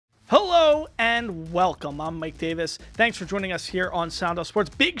Hello and welcome. I'm Mike Davis. Thanks for joining us here on Sound Off Sports.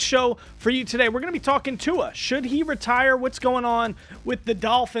 Big show for you today. We're going to be talking Tua. Should he retire? What's going on with the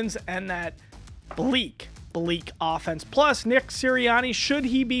Dolphins and that bleak offense? Plus, Nick Sirianni, should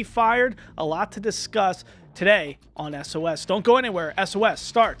he be fired? A lot to discuss today on SOS. Don't go anywhere. SOS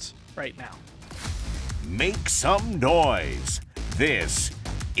starts right now. Make some noise. This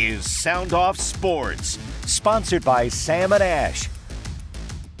is Sound Off Sports, sponsored by Sam & Ash.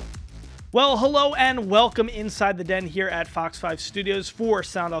 Well, hello and welcome inside the den here at Fox 5 Studios for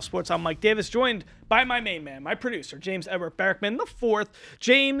Sound Off Sports. I'm Mike Davis, joined by my main man, my producer, James Edward Berkman IV.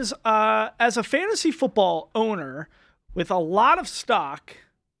 James, as a fantasy football owner with a lot of stock,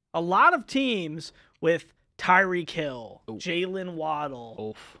 a lot of teams with Tyreek Hill, Jalen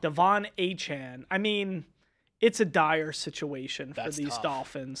Waddle, Devon Achane. I mean, it's a dire situation for these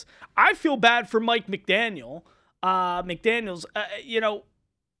Dolphins. I feel bad for Mike McDaniel.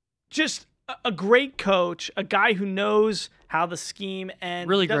 Just a great coach, a guy who knows how the scheme and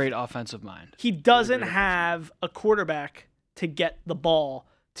really great offensive mind. He doesn't have a quarterback to get the ball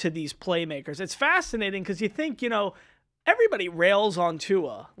to these playmakers. It's fascinating because you think, everybody rails on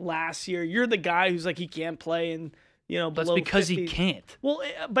Tua last year. You're the guy who's like, he can't play and, below That's because 50. he can't. Well,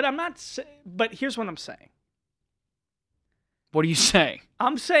 but here's what I'm saying. What are you saying?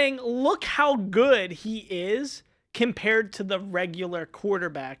 I'm saying, look how good he is compared to the regular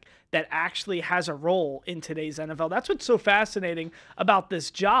quarterback that actually has a role in today's NFL. That's what's so fascinating about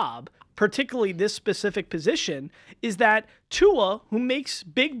this job, particularly this specific position, is that Tua, who makes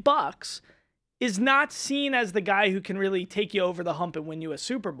big bucks, is not seen as the guy who can really take you over the hump and win you a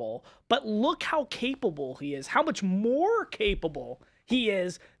Super Bowl. But look how capable he is, how much more capable he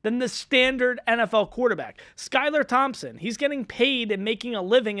is than the standard NFL quarterback. Skylar Thompson, he's getting paid and making a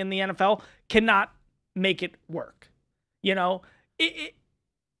living in the NFL, cannot make it work.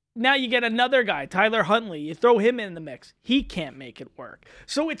 Now you get another guy, Tyler Huntley. You throw him in the mix. He can't make it work.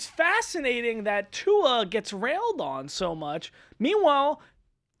 So it's fascinating that Tua gets railed on so much. Meanwhile,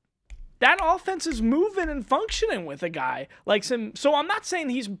 that offense is moving and functioning with a guy like some. So I'm not saying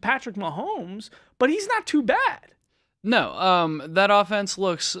he's Patrick Mahomes, but he's not too bad. No, that offense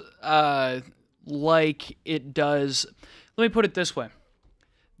looks like it does. Let me put it this way.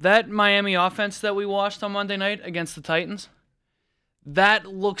 That Miami offense that we watched on Monday night against the Titans, that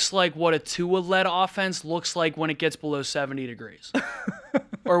looks like what a Tua-led offense looks like when it gets below 70 degrees.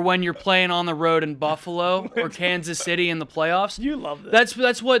 Or when you're playing on the road in Buffalo or Kansas City in the playoffs. You love this.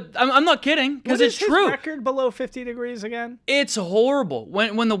 That's what I'm not kidding, because it's true. What is his record below 50 degrees again? It's horrible.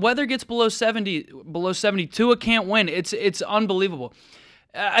 When the weather gets below 70, Tua can't win. It's unbelievable.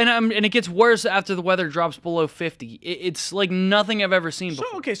 And it gets worse after the weather drops below 50. It's like nothing I've ever seen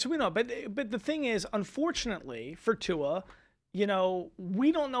before. So we know, but the thing is, unfortunately for Tua,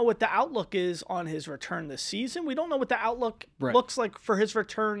 we don't know what the outlook is on his return this season. We don't know what the outlook looks like for his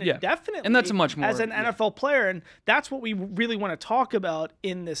return indefinitely. And that's much more as an NFL player, and that's what we really want to talk about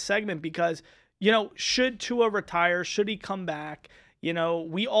in this segment because, should Tua retire? Should he come back?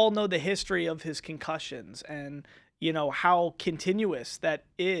 We all know the history of his concussions and how continuous that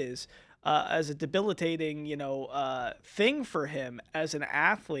is as a debilitating, thing for him as an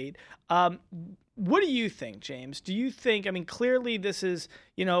athlete. What do you think, James? Do you think, clearly this is,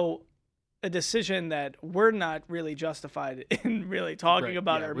 a decision that we're not really justified in really talking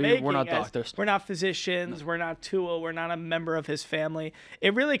about or making. We're not doctors. We're not physicians. No. We're not Tua. We're not a member of his family.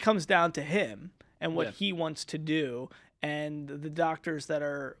 It really comes down to him and what he wants to do and the doctors that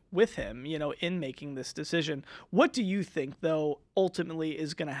are with him, in making this decision. What do you think, though, ultimately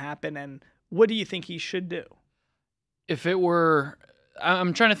is going to happen, and what do you think he should do? If it were,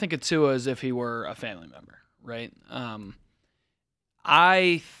 I'm trying to think of Tua as if he were a family member, right?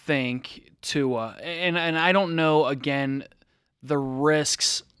 I think Tua, and I don't know, again, the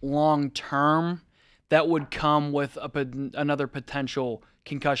risks long-term that would come with another potential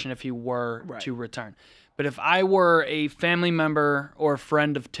concussion if he were to return. But if I were a family member or a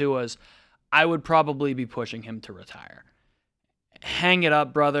friend of Tua's, I would probably be pushing him to retire. Hang it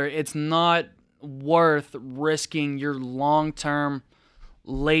up, brother. It's not worth risking your long-term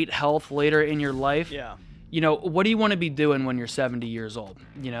late health later in your life. Yeah. What do you want to be doing when you're 70 years old?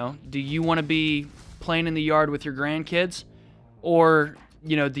 Do you want to be playing in the yard with your grandkids? Or,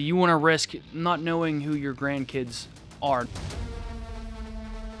 do you want to risk not knowing who your grandkids are?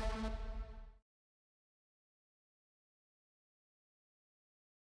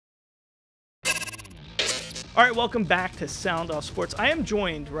 All right, welcome back to Sound Off Sports. I am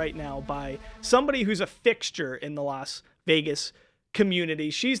joined right now by somebody who's a fixture in the Las Vegas community.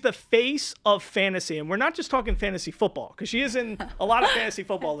 She's the face of fantasy. And we're not just talking fantasy football, because she is in a lot of fantasy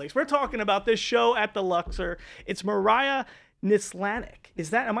football leagues. We're talking about this show at the Luxor. It's Mariah Nislanik.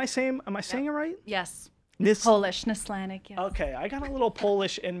 Is that, am I saying it right? Yes. Nis- Polish, Nislanik, yes. Okay, I got a little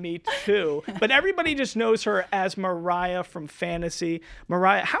Polish in me too, but everybody just knows her as Mariah from fantasy.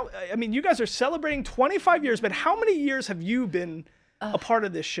 Mariah, you guys are celebrating 25 years, but how many years have you been a part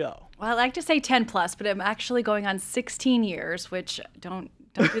of this show? Well, I like to say 10 plus, but I'm actually going on 16 years, which don't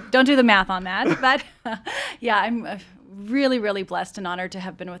do the math on that. But yeah, I'm really, really blessed and honored to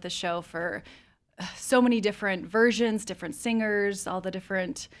have been with the show for so many different versions, different singers, all the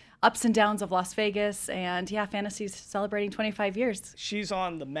different ups and downs of Las Vegas. And yeah, fantasy's celebrating 25 years. She's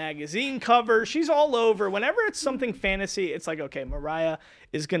on the magazine cover. She's all over. Whenever it's something fantasy, it's like, okay, Mariah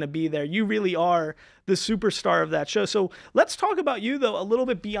is going to be there. You really are the superstar of that show. So let's talk about you, though, a little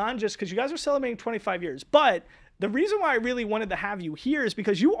bit beyond just because you guys are celebrating 25 years. But the reason why I really wanted to have you here is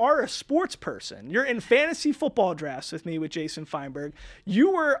because you are a sports person. You're in fantasy football drafts with me, with Jason Feinberg.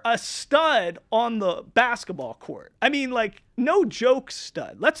 You were a stud on the basketball court. I mean, like, no joke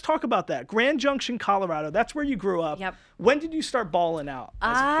stud. Let's talk about that. Grand Junction, Colorado. That's where you grew up. Yep. When did you start balling out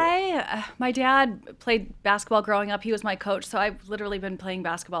as a kid? My dad played basketball growing up. He was my coach, so I've literally been playing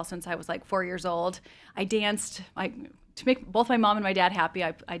basketball since I was like 4 years old. I danced. To make both my mom and my dad happy,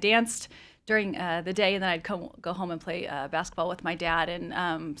 I danced during the day, and then I'd go home and play basketball with my dad,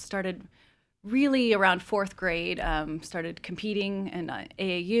 and started really around fourth grade, started competing in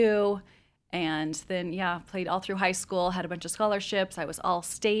AAU, and then, played all through high school, had a bunch of scholarships. I was all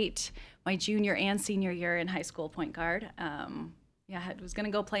state my junior and senior year in high school, point guard. Was going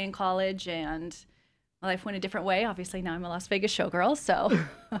to go play in college, and my life went a different way. Obviously, now I'm a Las Vegas showgirl, so.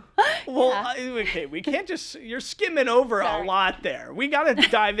 Well, okay, we can't just, you're skimming over a lot there. We got to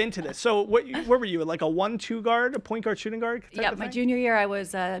dive into this. So what were you, like a 1-2 guard, a point guard, shooting guard? Yeah, my junior year I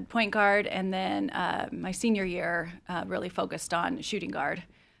was a point guard, and then my senior year really focused on shooting guard.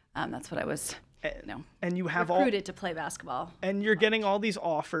 That's what I was, and you have recruited to play basketball. And you're getting all these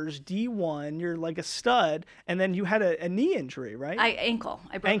offers, D1, you're like a stud, and then you had a knee injury, right?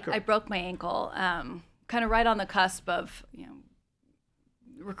 I broke my ankle, kind of right on the cusp of,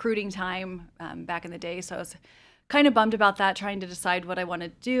 recruiting time back in the day. So I was kind of bummed about that, trying to decide what I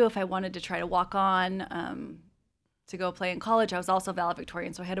wanted to do, if I wanted to try to walk on to go play in college. I was also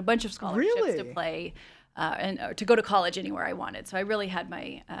valedictorian, so I had a bunch of scholarships to play and to go to college anywhere I wanted. So I really had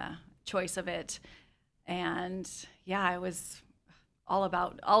my choice of it. And I was all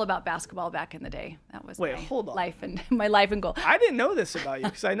about basketball back in the day. That was my life and goal. I didn't know this about you,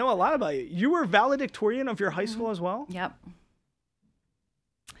 because I know a lot about you. You were valedictorian of your high school as well? Yep.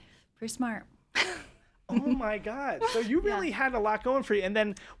 Pretty smart. Oh my God. So you really had a lot going for you. And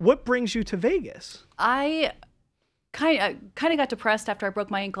then what brings you to Vegas? I kind of got depressed after I broke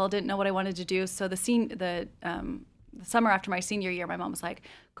my ankle, didn't know what I wanted to do. So the summer after my senior year, my mom was like,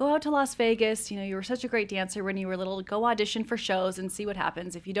 go out to Las Vegas. You were such a great dancer when you were little. Go audition for shows and see what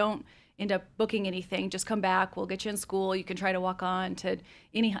happens. If you don't end up booking anything, just come back. We'll get you in school. You can try to walk on to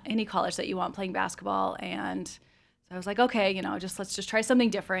any college that you want playing basketball. And so I was like, okay, let's just try something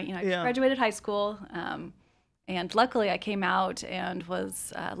different. I graduated high school. And luckily I came out and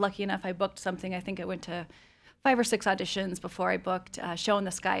was lucky enough. I booked something. I think I went to 5 or 6 auditions before I booked Show in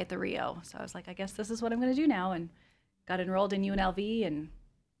the Sky at the Rio. So I was like, I guess this is what I'm going to do now. And got enrolled in UNLV and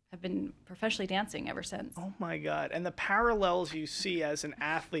have been professionally dancing ever since. Oh my God. And the parallels you see as an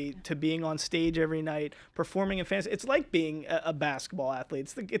athlete to being on stage every night, performing in fantasy, it's like being a basketball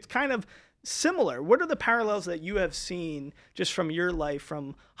athlete. It's kind of similar. What are the parallels that you have seen just from your life,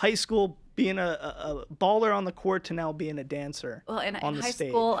 from high school, being a baller on the court, to now being a dancer in high stage?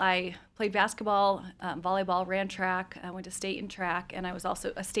 School, I played basketball, volleyball, ran track. I went to state in track, and I was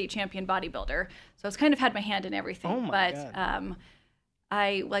also a state champion bodybuilder. So I was kind of had my hand in everything. Oh my God.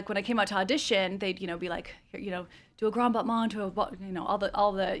 I when I came out to audition, they'd be like, do a grand battement, to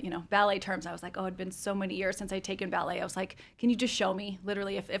all the ballet terms. I was like, oh, it'd been so many years since I'd taken ballet. I was like, can you just show me?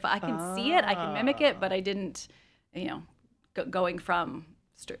 Literally, if I can see it, I can mimic it. But I didn't, going from.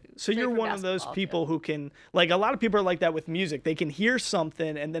 So you're one of those people who can, like, a lot of people are like that with music. They can hear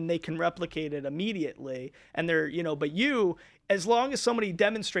something and then they can replicate it immediately. And they're, but you, as long as somebody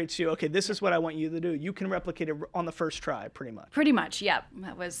demonstrates to you, okay, this is what I want you to do, you can replicate it on the first try, pretty much. Pretty much, yeah.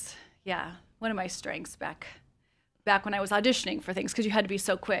 That was, one of my strengths back when I was auditioning for things, because you had to be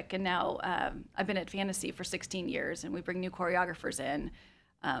so quick. And now I've been at Fantasy for 16 years, and we bring new choreographers in.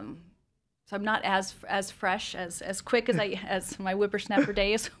 So I'm not as fresh, as quick as my whippersnapper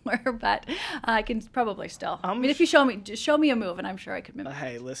days were, but I can probably still. I mean, if you show me a move, and I'm sure I could mimic.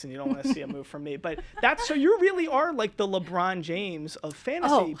 Hey, listen, you don't want to see a move from me, but that's so you really are like the LeBron James of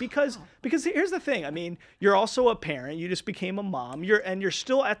fantasy because here's the thing. I mean, you're also a parent. You just became a mom. You're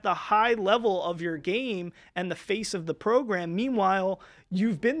still at the high level of your game and the face of the program. Meanwhile,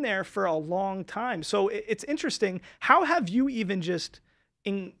 you've been there for a long time. So it's interesting. How have you even just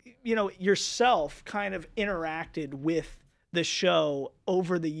yourself kind of interacted with the show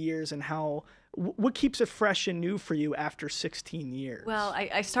over the years, and what keeps it fresh and new for you after 16 years? Well,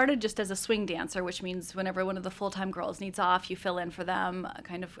 I started just as a swing dancer, which means whenever one of the full-time girls needs off, you fill in for them,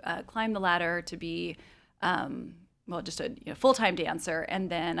 kind of climb the ladder to be, just a full-time dancer. And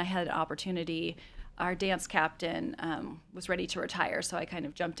then I had an opportunity. Our dance captain was ready to retire, so I kind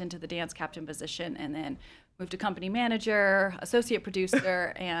of jumped into the dance captain position and then moved to company manager, associate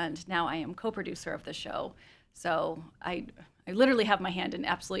producer, and now I am co-producer of the show. So I literally have my hand in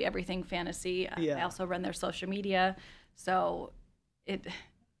absolutely everything fantasy. Yeah. I also run their social media. So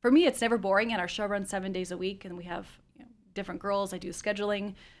for me, it's never boring, and our show runs 7 days a week, and we have different girls. I do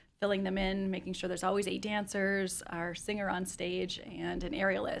scheduling, filling them in, making sure there's always 8 dancers, our singer on stage, and an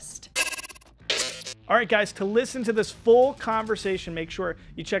aerialist. All right, guys, to listen to this full conversation, make sure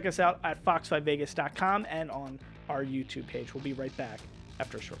you check us out at fox5vegas.com and on our YouTube page. We'll be right back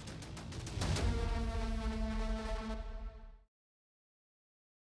after a short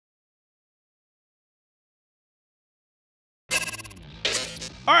break.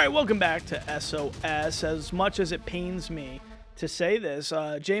 All right, welcome back to SOS. As much as it pains me to say this,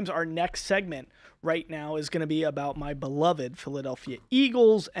 James, our next segment right now is going to be about my beloved Philadelphia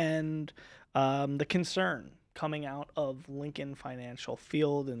Eagles and the concern coming out of Lincoln Financial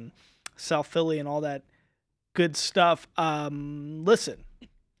Field and South Philly and all that good stuff. Listen,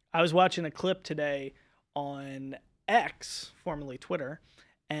 I was watching a clip today on X, formerly Twitter,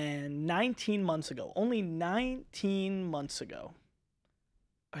 and 19 months ago, only 19 months ago,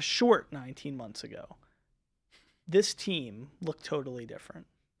 a short 19 months ago, this team looked totally different.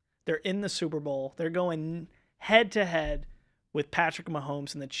 They're in the Super Bowl. They're going head-to-head with Patrick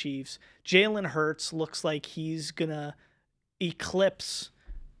Mahomes and the Chiefs. Jalen Hurts looks like he's going to eclipse,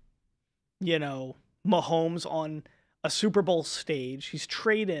 Mahomes on a Super Bowl stage. He's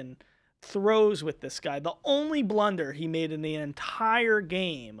trading throws with this guy. The only blunder he made in the entire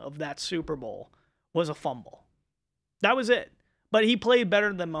game of that Super Bowl was a fumble. That was it. But he played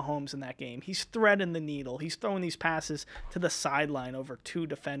better than Mahomes in that game. He's threading the needle. He's throwing these passes to the sideline over 2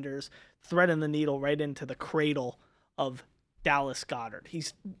 defenders, threading the needle right into the cradle of Dallas Goedert.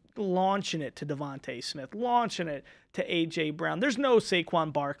 He's launching it to Devontae Smith, launching it to A.J. Brown. There's no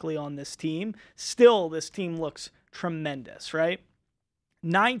Saquon Barkley on this team. Still, this team looks tremendous, right?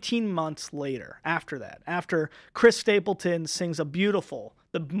 19 months later, after Chris Stapleton sings the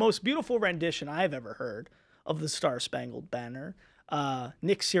most beautiful rendition I've ever heard of the Star-Spangled Banner,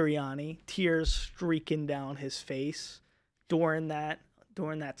 Nick Sirianni, tears streaking down his face during that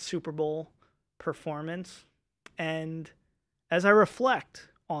Super Bowl performance. And as I reflect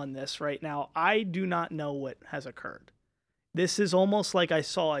on this right now, I do not know what has occurred. This is almost like I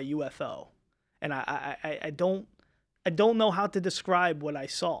saw a UFO, and I don't know how to describe what I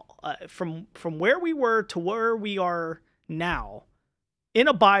saw. From where we were to where we are now, in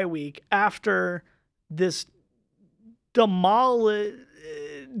a bye week after this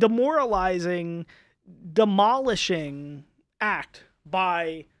demoralizing, demolishing act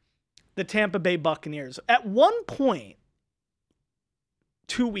by the Tampa Bay Buccaneers. At one point,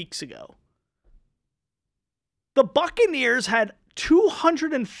 2 weeks ago, the Buccaneers had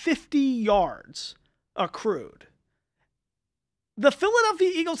 250 yards accrued. The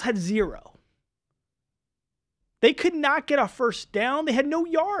Philadelphia Eagles had 0. They could not get a first down. They had no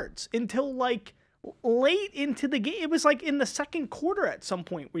yards until late into the game. It was in the second quarter at some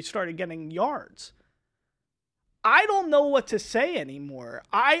point we started getting yards. I don't know what to say anymore.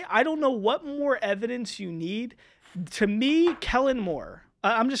 I don't know what more evidence you need. To me, Kellen Moore,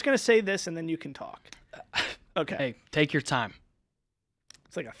 I'm just going to say this and then you can talk. Okay. Hey, take your time.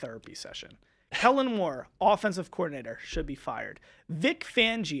 It's like a therapy session. Kellen Moore, offensive coordinator, should be fired. Vic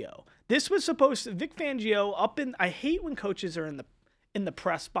Fangio. Vic Fangio I hate when coaches are in the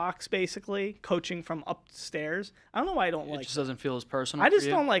press box, basically, coaching from upstairs. I don't know why I don't like it. Just doesn't feel as personal. I just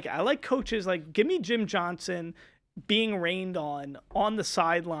don't like it. I like coaches give me Jim Johnson being rained on the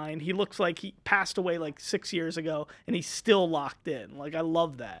sideline. He looks like he passed away 6 years ago and he's still locked in. I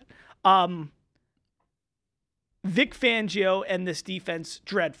love that. Vic Fangio and this defense,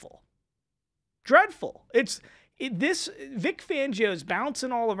 dreadful. Dreadful. this Vic Fangio's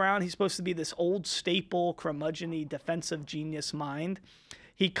bouncing all around. He's supposed to be this old staple, curmudgeon-y defensive genius mind.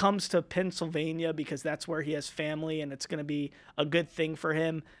 He comes to Pennsylvania because that's where he has family, and it's going to be a good thing for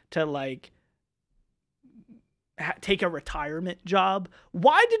him to like take a retirement job.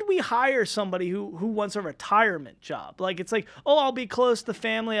 Why did we hire somebody who wants a retirement job? Like, it's like, oh, I'll be close to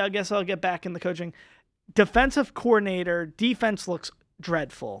family. I guess I'll get back in the coaching. Defensive coordinator, defense looks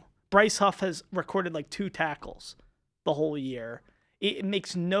dreadful. Bryce Huff has recorded like 2 tackles the whole year. It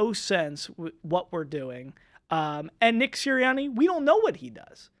makes no sense what we're doing. And Nick Sirianni, we don't know what he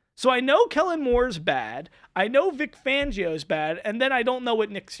does. So I know Kellen Moore's bad. I know Vic Fangio's bad. And then I don't know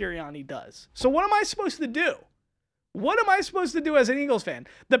what Nick Sirianni does. So what am I supposed to do? What am I supposed to do as an Eagles fan?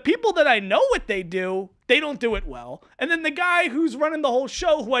 The people that I know what they do, they don't do it well. And then the guy who's running the whole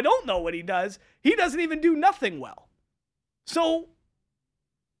show, who I don't know what he doesn't even do nothing well. So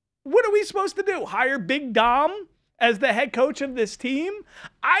what are we supposed to do? Hire Big Dom as the head coach of this team?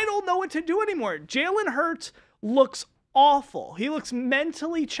 I don't know what to do anymore. Jalen Hurts looks awful. He looks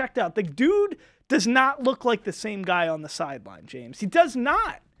mentally checked out. The dude does not look like the same guy on the sideline, James. He does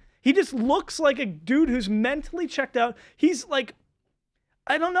not. He just looks like a dude who's mentally checked out. He's like,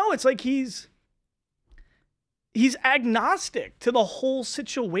 I don't know. It's like he's agnostic to the whole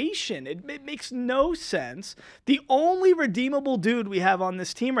situation. It makes no sense. The only redeemable dude we have on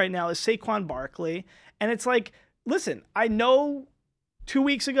this team right now is Saquon Barkley. And it's like, listen, I know 2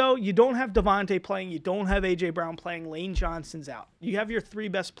 weeks ago, you don't have Devontae playing. You don't have A.J. Brown playing. Lane Johnson's out. You have your 3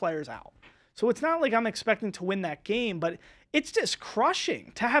 best players out. So it's not like I'm expecting to win that game, but it's just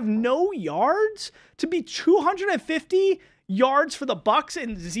crushing to have no yards, to be 250 yards for the Bucs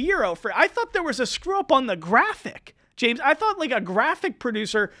and 0 for. I thought there was a screw up on the graphic, James. I thought like a graphic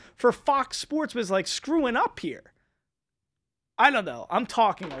producer for Fox Sports was like screwing up here. I don't know. I'm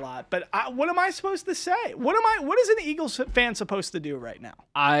talking a lot, but what am I supposed to say? What is an Eagles fan supposed to do right now?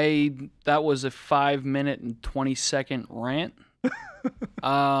 That was a 5-minute and 20-second rant.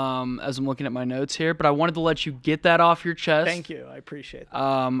 As I'm looking at my notes here, but I wanted to let you get that off your chest. Thank you. I appreciate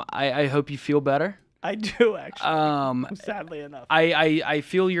that. I hope you feel better. I do, actually. Sadly enough. I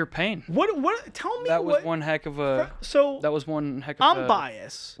feel your pain. What tell me that was what, one heck of a I'm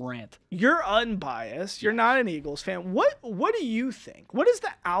biased. Rant. You're unbiased. You're not an Eagles fan. What do you think? What does the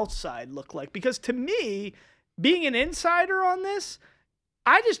outside look like? Because to me, being an insider on this,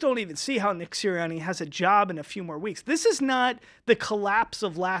 I just don't even see how Nick Sirianni has a job in a few more weeks. This is not the collapse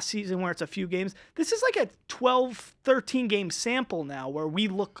of last season where it's a few games. This is like a 12, 13 game sample now where we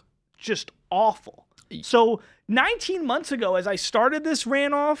look just awful. So 19 months ago, as I started this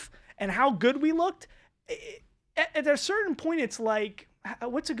rant off and how good we looked, at a certain point, it's like,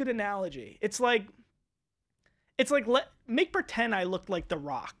 what's a good analogy? It's like make pretend I looked like The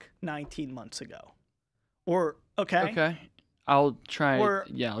Rock 19 months ago. Or, okay. I'll try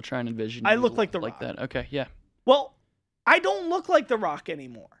and envision. I look like The Rock. That. Okay, yeah. Well, I don't look like The Rock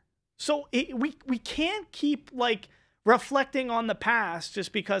anymore. So we can't keep like reflecting on the past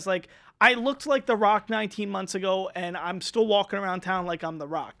just because like I looked like The Rock 19 months ago and I'm still walking around town like I'm The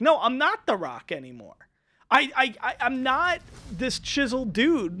Rock. No, I'm not The Rock anymore. I'm not this chiseled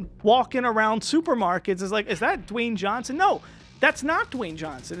dude walking around supermarkets. Is that Dwayne Johnson? No, that's not Dwayne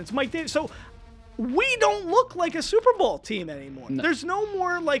Johnson. It's Mike Davis. So we don't look like a Super Bowl team anymore. No. There's no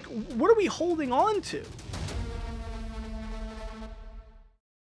more, like, what are we holding on to?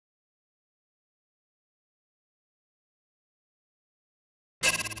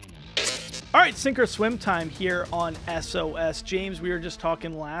 All right, sink or swim time here on SOS. James, we were just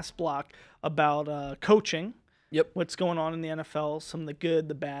talking last block about coaching. Yep. What's going on in the NFL, some of the good,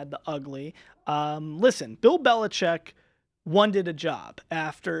 the bad, the ugly. Listen, Bill Belichick did a job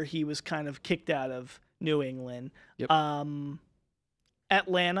after he was kind of kicked out of New England. Yep.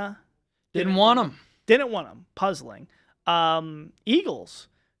 Atlanta didn't want him. Puzzling. Eagles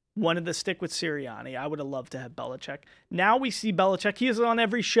wanted to stick with Sirianni. I would have loved to have Belichick. Now we see Belichick. He is on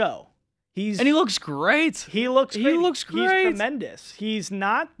every show. And he looks great. He looks great. He's tremendous. He's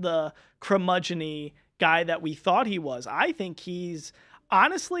not the curmudgeon-y guy that we thought he was. I think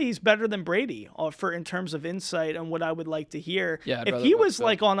honestly, he's better than Brady in terms of insight and what I would like to hear. Yeah, if he was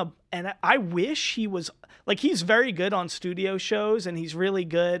like and I wish he was like, he's very good on studio shows and he's really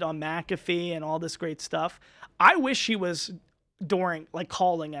good on McAfee and all this great stuff. I wish he was calling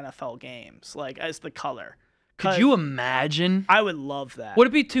NFL games, like as the color. Could you imagine? I would love that. Would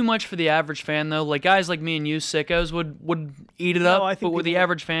it be too much for the average fan though? Like guys like me and you sickos would eat it up, but would the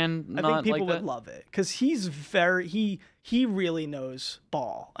average fan not like that? I think people would love it because he's he really knows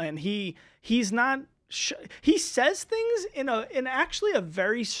ball, and he's not he says things in actually a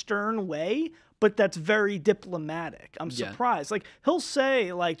very stern way, but that's very diplomatic. I'm surprised. Like, he'll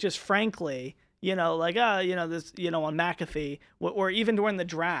say, like, just frankly, like, this, on McAfee, or even during the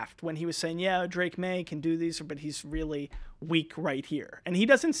draft when he was saying, yeah, Drake May can do these, but he's really weak right here. And he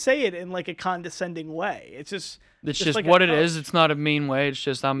doesn't say it in like a condescending way. It's just like what it is. It's not a mean way. It's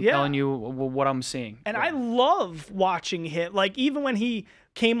just I'm telling you what I'm seeing. And I love watching him. Like, even when he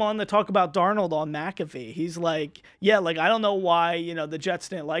came on to talk about Darnold on McAfee, he's like, yeah, like, I don't know why, the Jets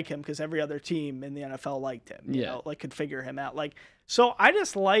didn't like him because every other team in the NFL liked him, you know, like, could figure him out. Like, so I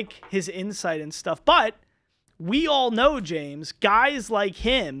just like his insight and stuff. But we all know, James, guys like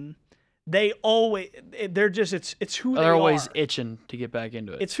him, they're just, it's who they are. They're always itching to get back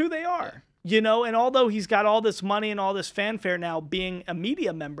into it. It's who they are, and although he's got all this money and all this fanfare now being a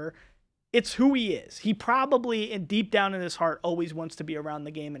media member, it's who he is. He probably, deep down in his heart, always wants to be around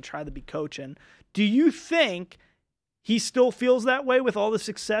the game and try to be coaching. Do you think he still feels that way with all the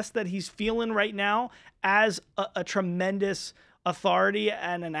success that he's feeling right now as a tremendous authority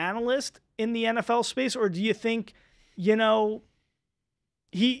and an analyst in the NFL space? Or do you think, he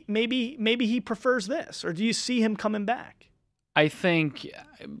maybe he prefers this? Or do you see him coming back? I think,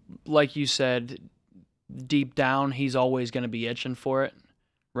 like you said, deep down, he's always going to be itching for it.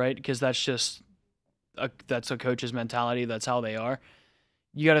 Right? Because that's a coach's mentality. That's how they are.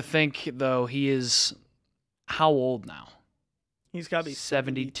 You got to think, though, he is how old now? He's got to be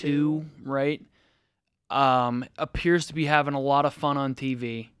 72, right? Appears to be having a lot of fun on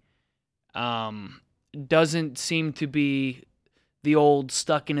TV. Doesn't seem to be the old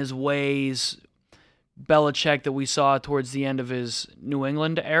stuck in his ways Belichick that we saw towards the end of his New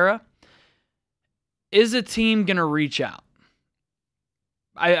England era. Is a team going to reach out?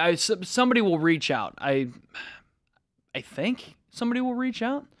 Somebody will reach out. I think somebody will reach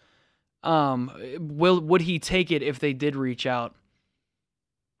out. Would he take it if they did reach out?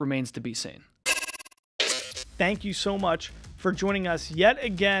 Remains to be seen. Thank you so much for joining us yet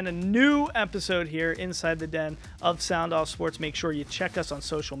again. A new episode here inside the den of Sound Off Sports. Make sure you check us on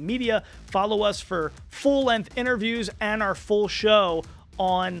social media. Follow us for full-length interviews and our full show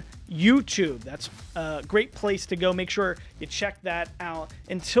on YouTube. That's a great place to go. Make sure you check that out.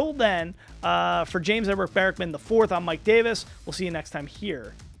 Until then, for James Edward Barrickman IV, I'm Mike Davis. We'll see you next time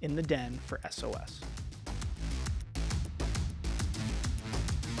here in the den for SOS.